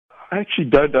I actually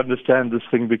don't understand this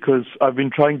thing because I've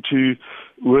been trying to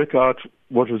work out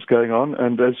what is going on,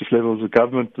 and as levels of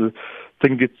government, the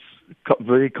thing gets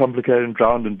very complicated and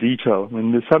drowned in detail. I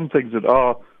mean, there's some things that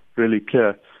are really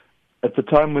clear. At the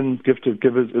time when Gift of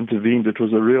Givers intervened, it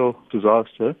was a real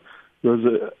disaster. There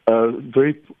was a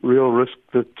very real risk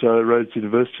that Rhodes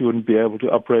University wouldn't be able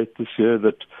to operate this year,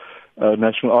 that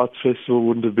National Arts Festival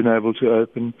wouldn't have been able to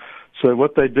open. So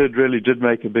what they did really did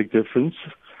make a big difference.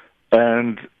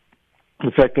 And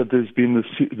the fact that there's been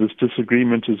this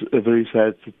disagreement is a very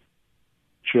sad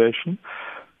situation.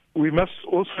 We must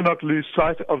also not lose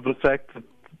sight of the fact that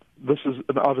this is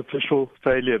an artificial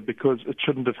failure because it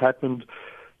shouldn't have happened,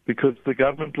 because the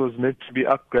government was meant to be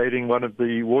upgrading one of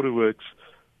the waterworks,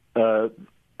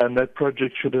 and that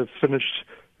project should have finished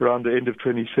around the end of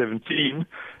 2017.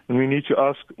 And we need to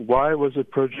ask, why was a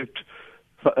project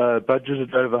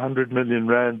budgeted over 100 million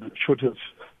rand that should have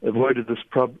avoided this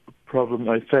problem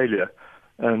a failure?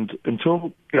 And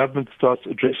until government starts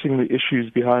addressing the issues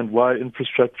behind why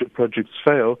infrastructure projects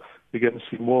fail, we're going to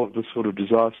see more of this sort of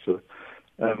disaster.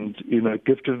 And,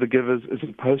 Gift of the Givers is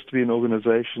supposed to be an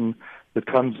organization that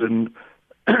comes in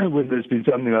when there's been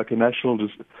something like a natural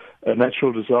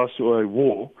disaster or a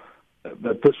war.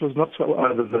 But this was not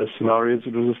either of those scenarios.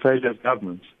 It was a failure of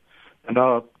government. And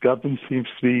our government seems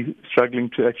to be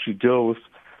struggling to actually deal with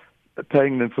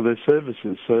paying them for their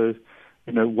services. So,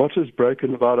 what is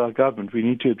broken about our government? We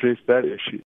need to address that issue.